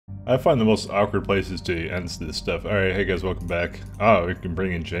I find the most awkward places to end this stuff. Alright, hey guys, welcome back. Oh, we can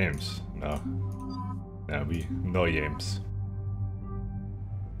bring in James. No. No James.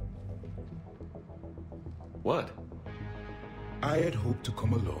 What? I had hoped to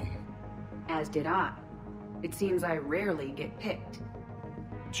come along. As did I. It seems I rarely get picked.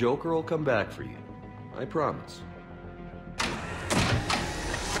 Joker will come back for you. I promise.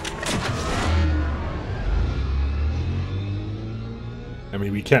 I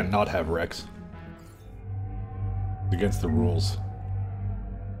mean, we can't not have Rex. It's against the rules.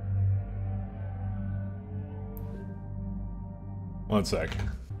 One sec.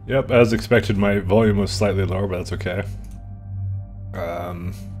 Yep, as expected, my volume was slightly lower, but that's okay.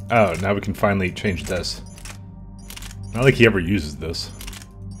 Oh, now we can finally change this. Not like he ever uses this.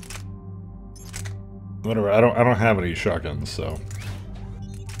 Whatever, I don't have any shotguns, so.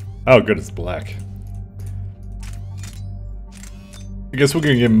 Oh, good, it's black. I guess we're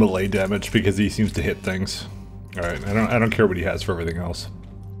gonna give him melee damage because he seems to hit things. Alright, I don't care what he has for everything else.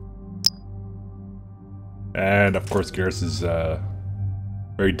 And of course Garrus's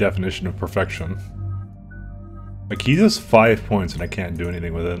very definition of perfection. Like, he does 5 points and I can't do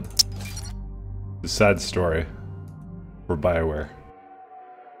anything with it. It's a sad story for BioWare.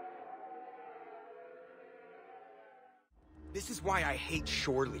 This is why I hate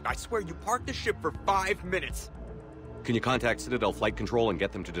shore leave. I swear you parked the ship for 5 minutes. Can you contact Citadel Flight Control and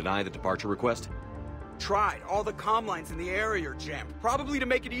get them to deny the departure request? Tried. All the comm lines in the area are jammed. Probably to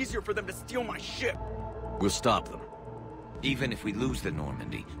make it easier for them to steal my ship. We'll stop them. Even if we lose the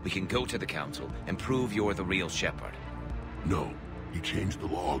Normandy, we can go to the Council and prove you're the real Shepard. No, he changed the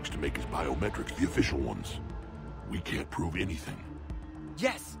logs to make his biometrics the official ones. We can't prove anything.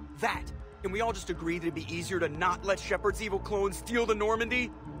 Yes, that. Can we all just agree that it'd be easier to not let Shepard's evil clone steal the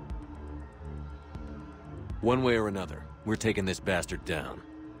Normandy? One way or another, we're taking this bastard down.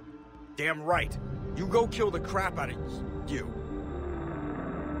 Damn right. You go kill the crap out of you.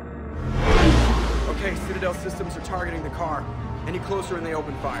 Okay, Citadel systems are targeting the car. Any closer and they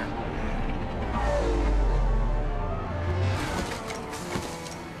open fire.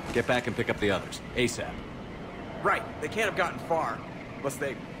 Get back and pick up the others, ASAP. Right, they can't have gotten far. Unless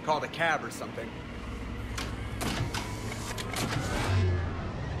they called a cab or something.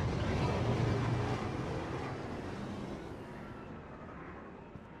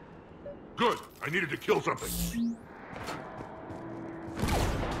 Good. I needed to kill something.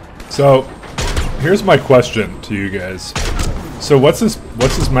 So, here's my question to you guys. So what's this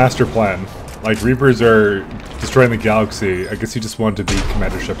master plan? Like, Reapers are destroying the galaxy. I guess he just wanted to be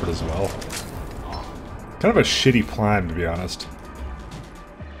Commander Shepard as well. Kind of a shitty plan, to be honest.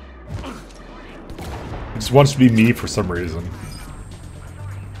 He just wants to be me for some reason.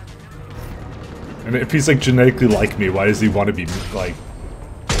 And if he's like genetically like me, why does he want to be like...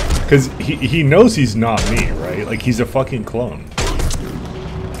 Because he knows he's not me, right? Like, he's a fucking clone.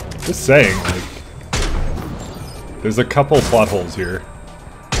 Just saying, like... There's a couple plot holes here.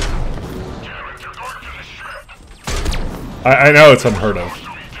 I know it's unheard of.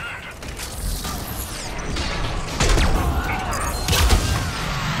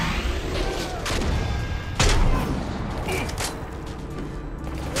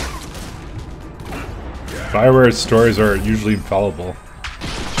 BioWare's stories are usually infallible.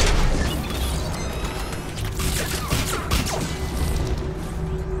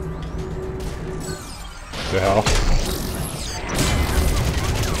 The hell?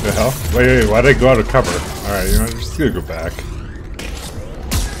 The hell? Wait, why'd I go out of cover? Alright, you know, I'm just gonna go back.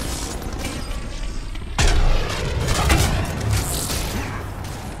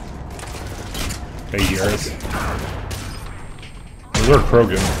 Hey, Garrus. Lord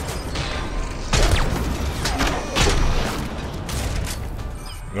Krogan.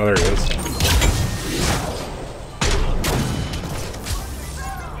 Oh, there he is.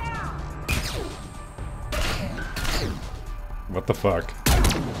 What the fuck?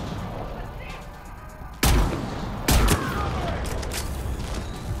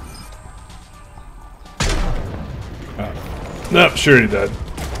 Oh. Nope, sure he did.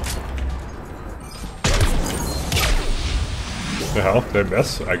 The hell? Did I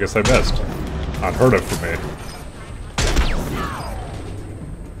miss? I guess I missed. Unheard of for me.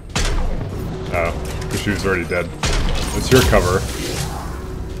 Oh, because she was already dead. It's your cover.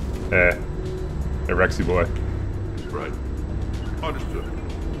 Hey, Rexy boy. Right. Understood.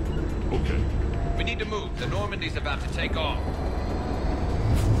 Okay. We need to move. The Normandy's about to take off.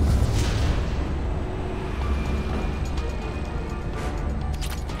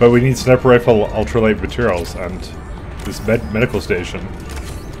 But we need sniper rifle ultralight materials and this medical station.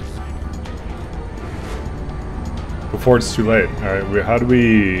 before it's too late. Alright, how do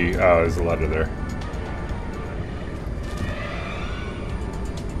we... Oh, there's a letter there.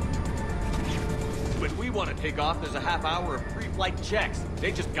 When we want to take off, there's a half hour of pre-flight checks.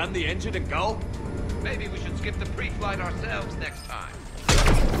 They just gun the engine and go? Maybe we should skip the pre-flight ourselves next time.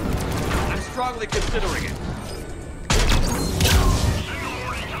 I'm strongly considering it.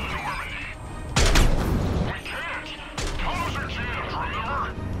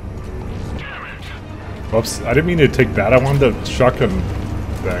 Whoops, I didn't mean to take that. I wanted the shotgun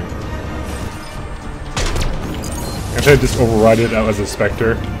thing. Can't I just override it out as a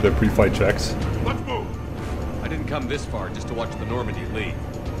Spectre, the pre-flight checks? Let's move. I didn't come this far just to watch the Normandy leave.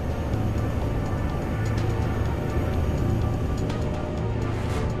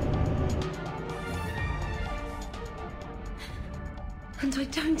 And I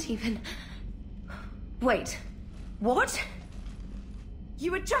don't even... Wait. What?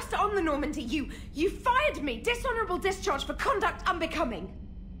 You were just on the Normandy. You fired me. Dishonorable discharge for conduct unbecoming.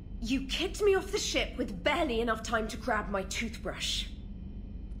 You kicked me off the ship with barely enough time to grab my toothbrush.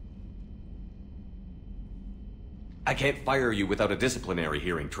 I can't fire you without a disciplinary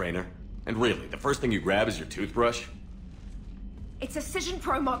hearing, trainer. And really, the first thing you grab is your toothbrush? It's a Cision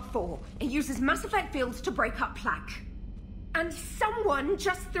Pro Mark IV. It uses mass effect fields to break up plaque. And someone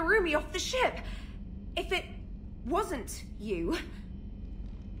just threw me off the ship. If it wasn't you...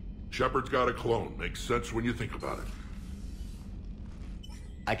 Shepard's got a clone. Makes sense when you think about it.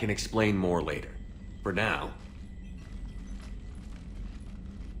 I can explain more later. For now...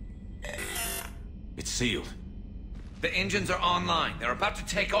 It's sealed. The engines are online. They're about to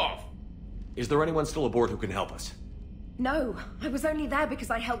take off. Is there anyone still aboard who can help us? No, I was only there because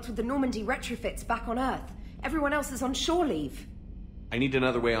I helped with the Normandy retrofits back on Earth. Everyone else is on shore leave. I need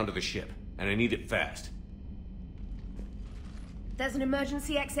another way onto the ship, and I need it fast. There's an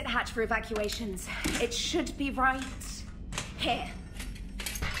emergency exit hatch for evacuations. It should be right here.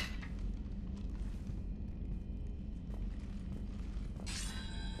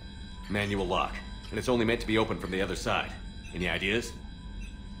 Manual lock, and it's only meant to be opened from the other side. Any ideas?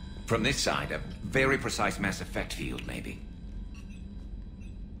 From this side, a very precise mass effect field, maybe.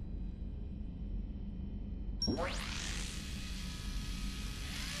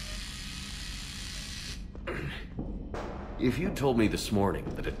 If you told me this morning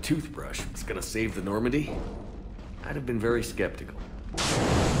that a toothbrush was gonna save the Normandy, I'd have been very skeptical.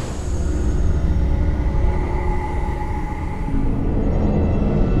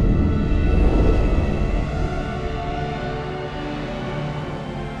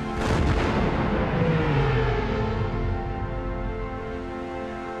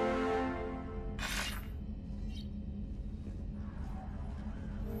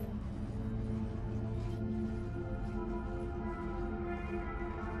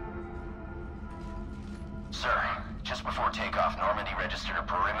 Sir, just before takeoff, Normandy registered a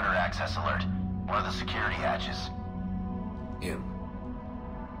perimeter access alert. One of the security hatches. Him?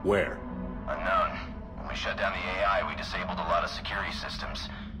 Where? Unknown. When we shut down the AI, we disabled a lot of security systems.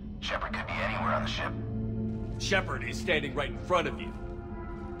 Shepard could be anywhere on the ship. Shepard is standing right in front of you.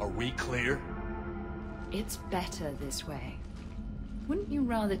 Are we clear? It's better this way. Wouldn't you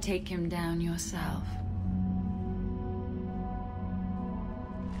rather take him down yourself?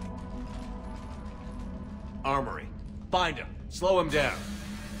 Armory. Find him. Slow him down.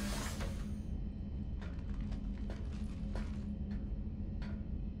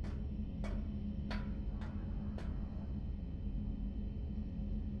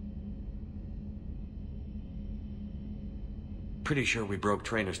 Pretty sure we broke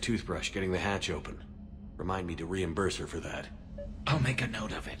Trainer's toothbrush getting the hatch open. Remind me to reimburse her for that. I'll make a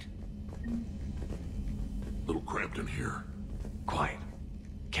note of it. Little cramped in here. Quiet.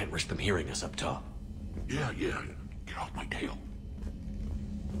 Can't risk them hearing us up top. Yeah. Get off my tail.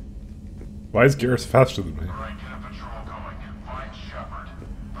 Why is Garrus faster than me? Alright, get a patrol going. Find Shepard.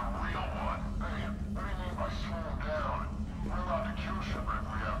 The real one. Hey, what do you mean by slow him down? We're allowed to kill Shepard if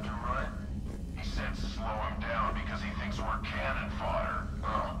we have to, right? He said slow him down because he thinks we're cannon fodder.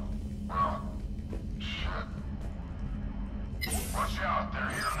 Oh, well, shit. Watch out, they're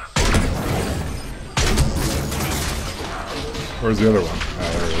here this. Where's the other one?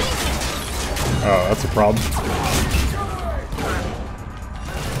 Oh, there it is. Oh, that's a problem.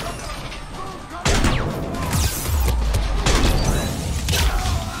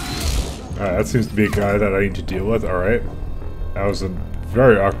 Alright, that seems to be a guy that I need to deal with. Alright. That was a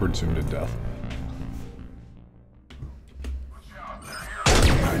very awkward zoom to death.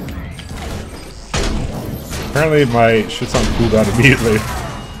 Apparently my shit's on cooldown immediately.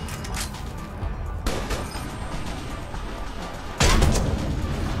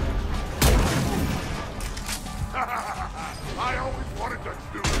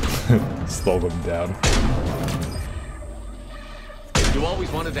 Slow them down. You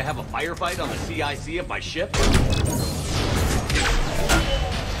always wanted to have a firefight on the CIC of my ship?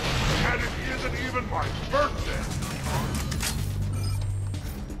 And it isn't even my birthday!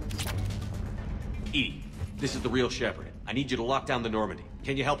 Edie, this is the real Shepard. I need you to lock down the Normandy.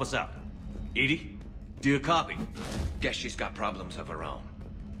 Can you help us out? Edie? Do you copy? Guess she's got problems of her own.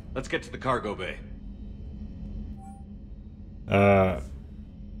 Let's get to the cargo bay.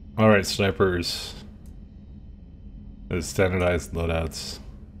 Alright, snipers. The standardized loadouts.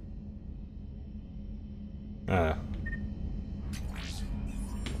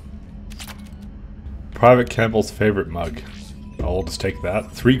 Private Campbell's favorite mug. I'll just take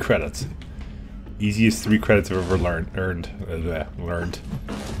that. 3 credits. Easiest 3 credits I've ever learned.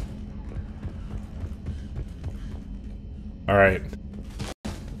 Alright.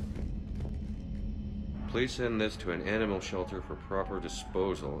 Please send this to an animal shelter for proper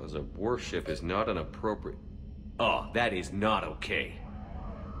disposal, as a warship is not an appropriate... Oh, that is not okay.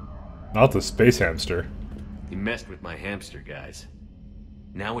 Not the space hamster. You messed with my hamster, guys.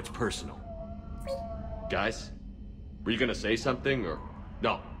 Now it's personal. Guys? Were you gonna say something, or...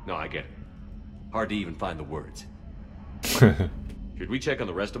 No, I get it. Hard to even find the words. Should we check on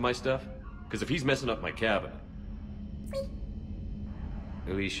the rest of my stuff? Because if he's messing up my cabin...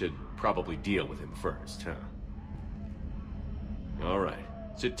 we should probably deal with him first, huh? Alright.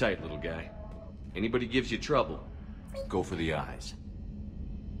 Sit tight, little guy. Anybody gives you trouble, go for the eyes.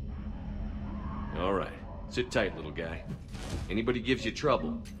 Alright. Sit tight, little guy. Anybody gives you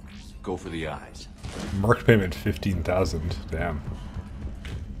trouble, go for the eyes. Marked payment 15,000. Damn.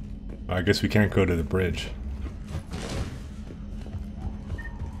 I guess we can't go to the bridge.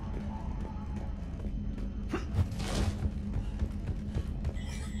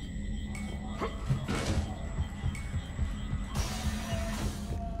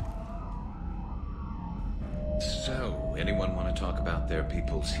 So, anyone want to talk about their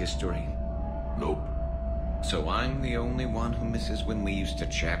people's history? Nope. So I'm the only one who misses when we used to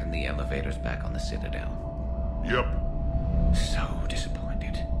chat in the elevators back on the Citadel. Yep. So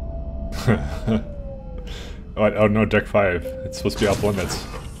disappointed. Oh no, deck 5. It's supposed to be off limits.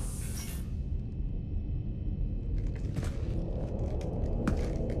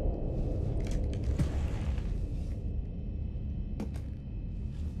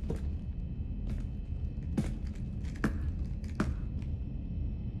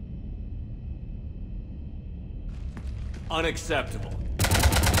 Unacceptable.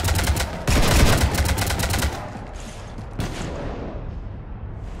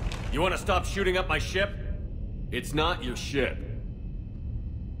 You want to stop shooting up my ship? It's not your ship.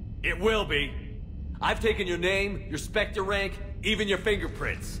 It will be. I've taken your name, your Spectre rank, even your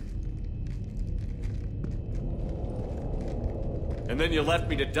fingerprints. And then you left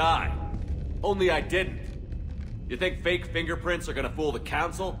me to die. Only I didn't. You think fake fingerprints are gonna fool the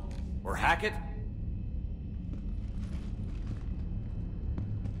Council? Or hack it?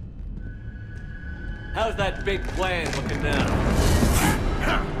 How's that big plan looking now?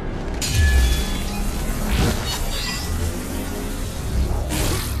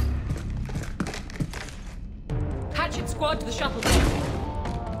 Hatchet squad to the shuttle bay.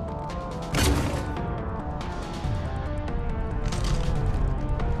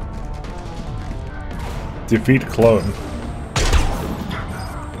 Defeat clone.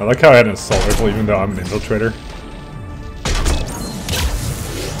 I like how I had an assault rifle even though I'm an infiltrator.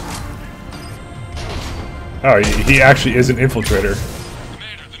 Oh, he actually is an infiltrator.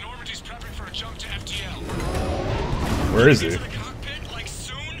 Commander, the Normandy's prepping for a jump to FTL. Where is he? Get to the cockpit, like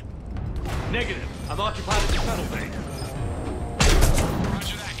soon? Negative. I'm occupied at the shuttle bay.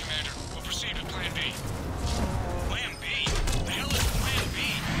 Roger that, Commander. We'll proceed with Plan B. Plan B? The hell is Plan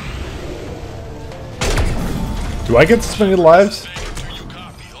B? Do I get suspended lives? Do you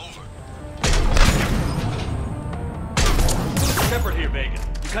copy? Over. Shepard here, Vega.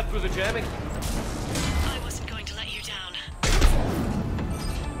 You cut through the jamming?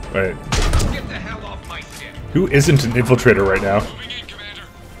 Wait. Get the hell off my ship! Who isn't an infiltrator right now? Moving in, Commander.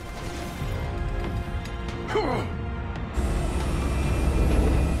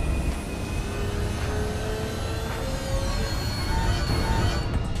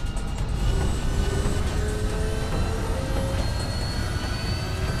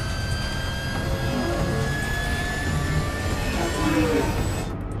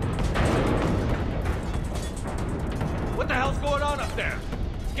 What the hell's going on up there?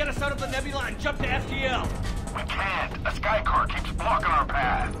 Get us out of the nebula and jump to FTL! We can't. A sky car keeps blocking our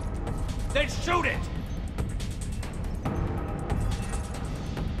path. Then shoot it!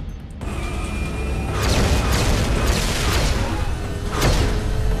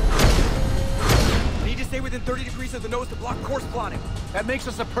 stay within 30 degrees of the nose to block course plotting. That makes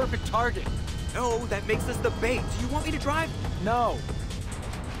us a perfect target. No, that makes us the bait. Do you want me to drive? No.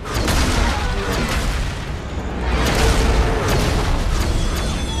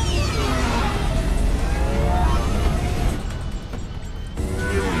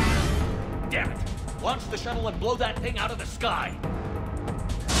 Damn it! Launch the shuttle and blow that thing out of the sky!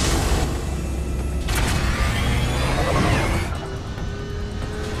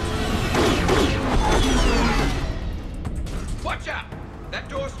 Watch out! That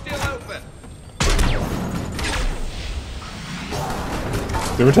door's still open.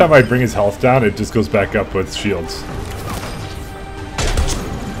 Every time I bring his health down, it just goes back up with shields.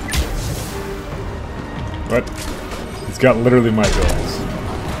 What? He's got literally my abilities.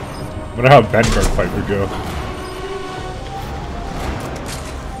 I wonder how a Vanguard fight would go.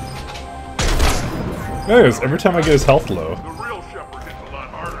 Anyways, every time I get his health low. The real Shepard hits a lot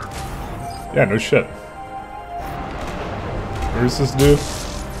harder. Yeah, no shit. What does this do?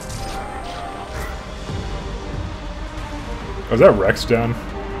 Oh, is that Rex down?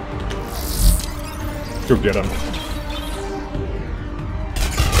 Go get him.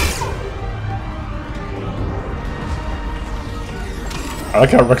 I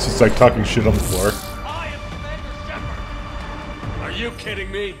like how Rex is like talking shit on the floor. I am Commander Shepard! Are you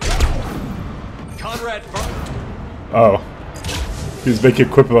kidding me? Conrad Burke? Oh. He was making a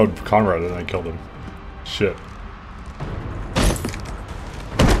quip about Conrad and I killed him. Shit.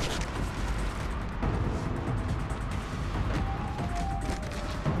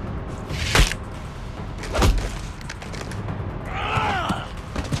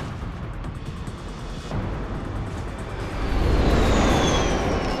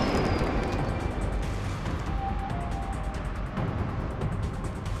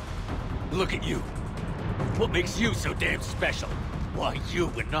 Look at you. What makes you so damn special? Why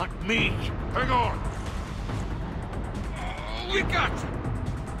you and not me? Hang on. We got you.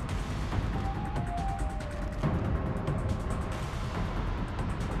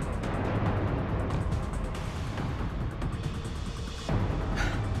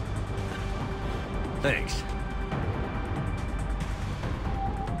 Thanks.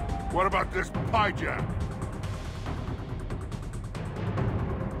 What about this pie jam?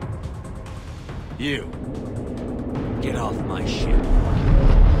 You. Get off my ship.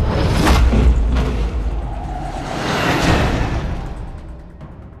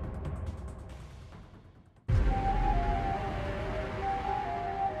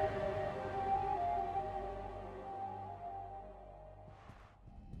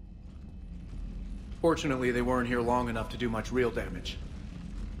 Fortunately, they weren't here long enough to do much real damage.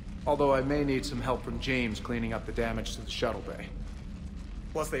 Although I may need some help from James cleaning up the damage to the shuttle bay.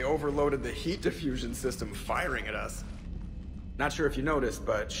 Plus, they overloaded the heat diffusion system firing at us. Not sure if you noticed,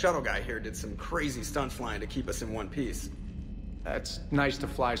 but Shuttle Guy here did some crazy stunt flying to keep us in one piece. It's nice to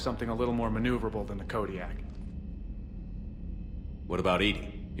fly something a little more maneuverable than the Kodiak. What about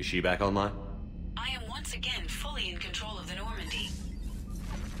Edie? Is she back online? I am once again fully in control of the Normandy.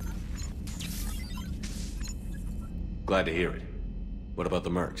 Glad to hear it. What about the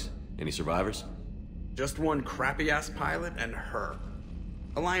Mercs? Any survivors? Just one crappy-ass pilot and her.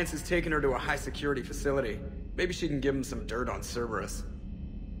 Alliance has taken her to a high-security facility. Maybe she can give him some dirt on Cerberus.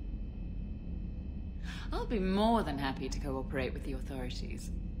 I'll be more than happy to cooperate with the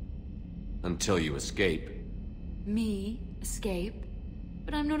authorities. Until you escape. Me? Escape?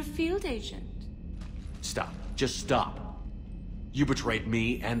 But I'm not a field agent. Stop. Just stop. You betrayed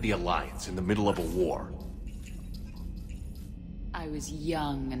me and the Alliance in the middle of a war. I was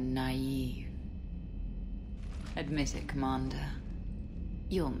young and naive. Admit it, Commander.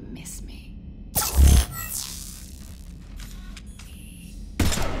 You'll miss me.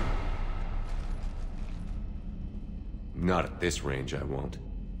 Not at this range, I won't.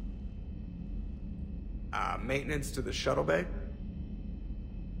 Maintenance to the shuttle bay?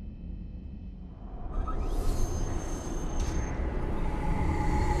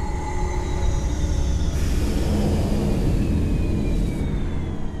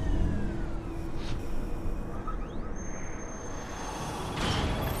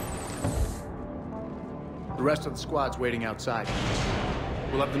 The rest of the squad's waiting outside.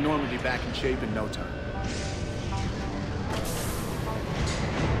 We'll have the Normandy back in shape in no time.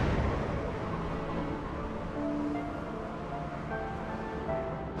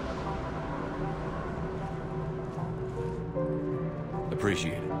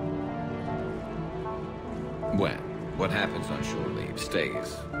 Appreciate it. Well, what happens on shore leave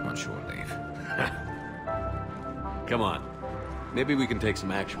stays on shore leave. Come on. Maybe we can take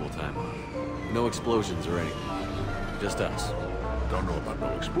some actual time off. No explosions or anything. Just us. Don't know about no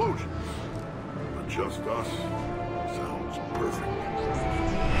explosions. But just us. Sounds perfect.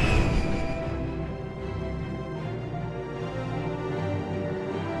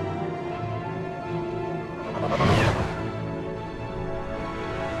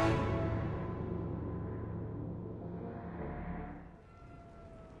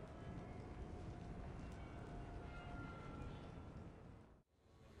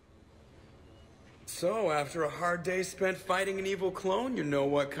 So, after a hard day spent fighting an evil clone, you know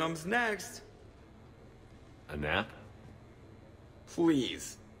what comes next. A nap?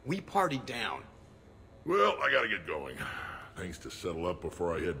 Please. We partied down. Well, I gotta get going. Things to settle up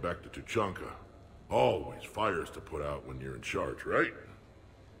before I head back to Tuchanka. Always fires to put out when you're in charge, right?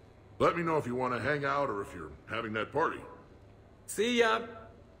 Let me know if you want to hang out or if you're having that party. See ya!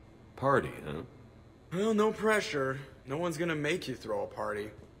 Party, huh? Well, no pressure. No one's gonna make you throw a party.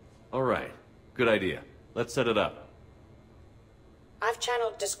 Alright. Good idea. Let's set it up. I've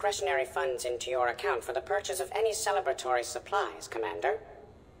channeled discretionary funds into your account for the purchase of any celebratory supplies, Commander.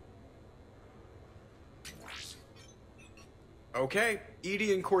 Okay,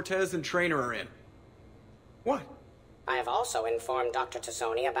 Edie and Cortez and Trainer are in. What? I have also informed Dr.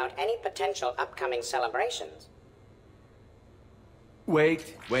 Tazzoni about any potential upcoming celebrations.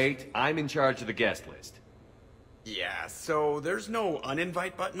 Wait. I'm in charge of the guest list. Yeah, so there's no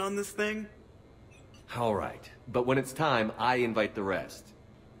uninvite button on this thing? Alright. But when it's time, I invite the rest.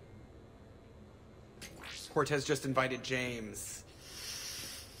 Cortez just invited James.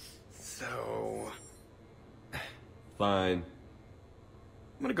 So... Fine.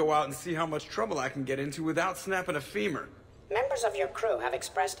 I'm gonna go out and see how much trouble I can get into without snapping a femur. Members of your crew have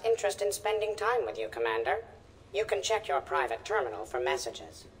expressed interest in spending time with you, Commander. You can check your private terminal for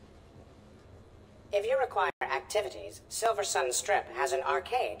messages. If you require activities, Silver Sun Strip has an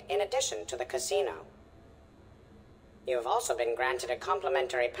arcade in addition to the casino. You have also been granted a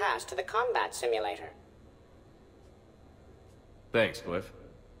complimentary pass to the combat simulator. Thanks, Cliff.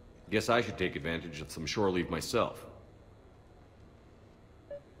 Guess I should take advantage of some shore leave myself.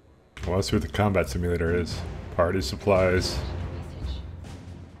 Well, let's see what the combat simulator is. Party supplies.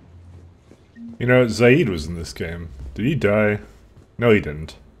 You know, Zaid was in this game. Did he die? No, he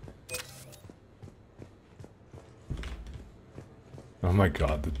didn't. Oh my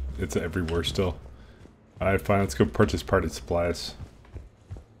god, it's everywhere still. Alright, fine, let's go purchase party supplies.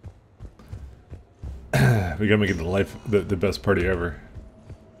 We gotta make it the best party ever.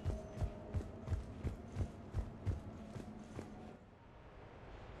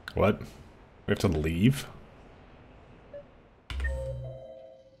 What? We have to leave?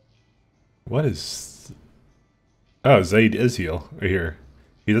 What is... Oh, Zaid Iziel, right here.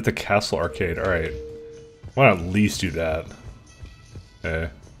 He's at the Castle Arcade, alright. Why not at least do that?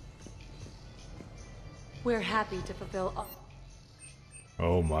 We're happy to fulfill all.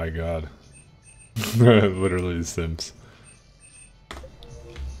 Oh my god. Literally The Sims.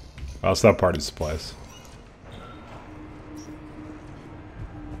 I'll stop party supplies.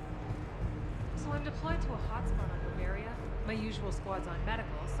 So I'm deployed to a hotspot on Bavaria. My usual squad's on medical,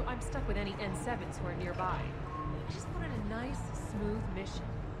 so I'm stuck with any N7s who are nearby. I just wanted a nice, smooth mission.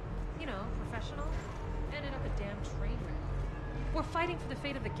 You know, professional. Ended up a damn train wreck. We're fighting for the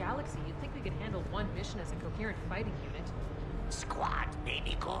fate of the galaxy. You'd think we could handle one mission as a coherent fighting unit. Squad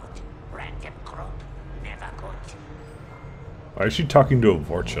baby good. Random group never good. Why is she talking to a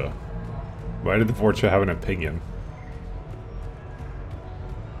Vorcha? Why did the Vorcha have an opinion?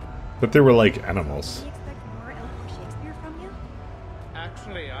 But they were like animals. Do you expect more eloquent Shakespeare from you?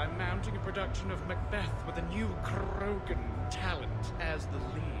 Actually, I'm mounting a production of Macbeth with a new Krogan talent as the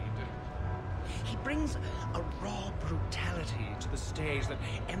lead. He brings a raw brutality to the stage that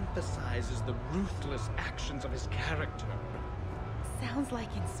emphasizes the ruthless actions of his character. Sounds like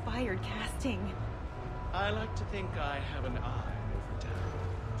inspired casting. I like to think I have an eye for talent.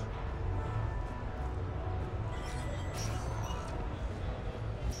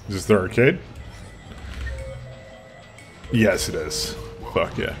 Is this the arcade? Yes, it is.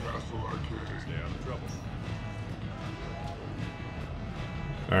 Fuck yeah.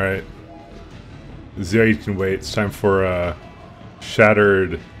 Alright. Zaid can wait. It's time for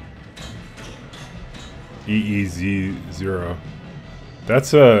Shattered EEZ0.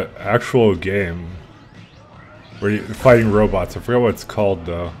 That's a actual game where you're fighting robots. I forgot what it's called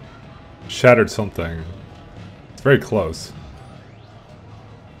though. Shattered something. It's very close.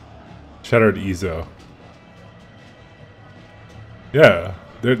 Shattered EZO. Yeah,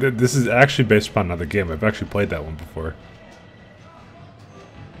 this is actually based upon another game. I've actually played that one before.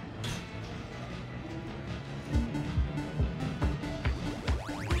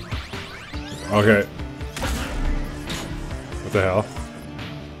 Okay. What the hell?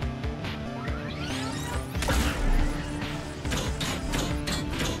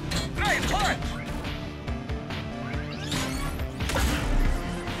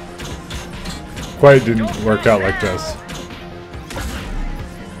 quite didn't work out like this.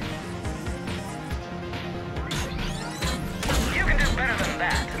 You can do better than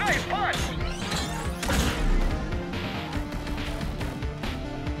that. Nice punch!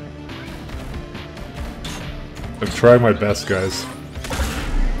 I'm trying my best, guys.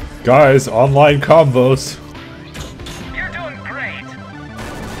 Guys, online combos. You're doing great.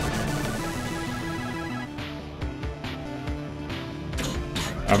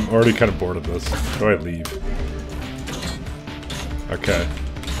 I'm already kind of bored of this. How do I leave? Okay.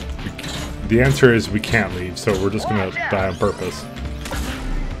 The answer is we can't leave, so we're just gonna die on purpose.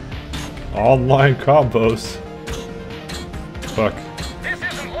 Online combos. Fuck. This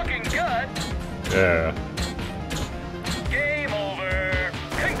isn't looking good. Yeah. Game over.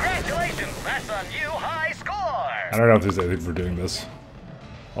 Congratulations, that's a new high score. I don't know if there's anything for doing this.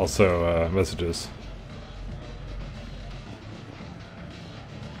 Also, messages.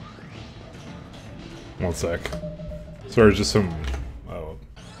 One sec. Sorry, just some... Oh.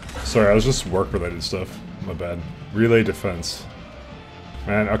 Sorry, I was just work-related stuff. My bad. Relay defense.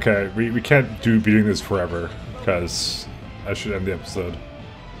 Man, okay, we can't be doing this forever, because I should end the episode.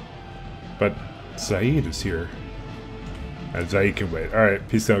 But Zaid is here. And Zaid can wait. Alright,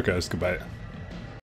 peace out, guys. Goodbye.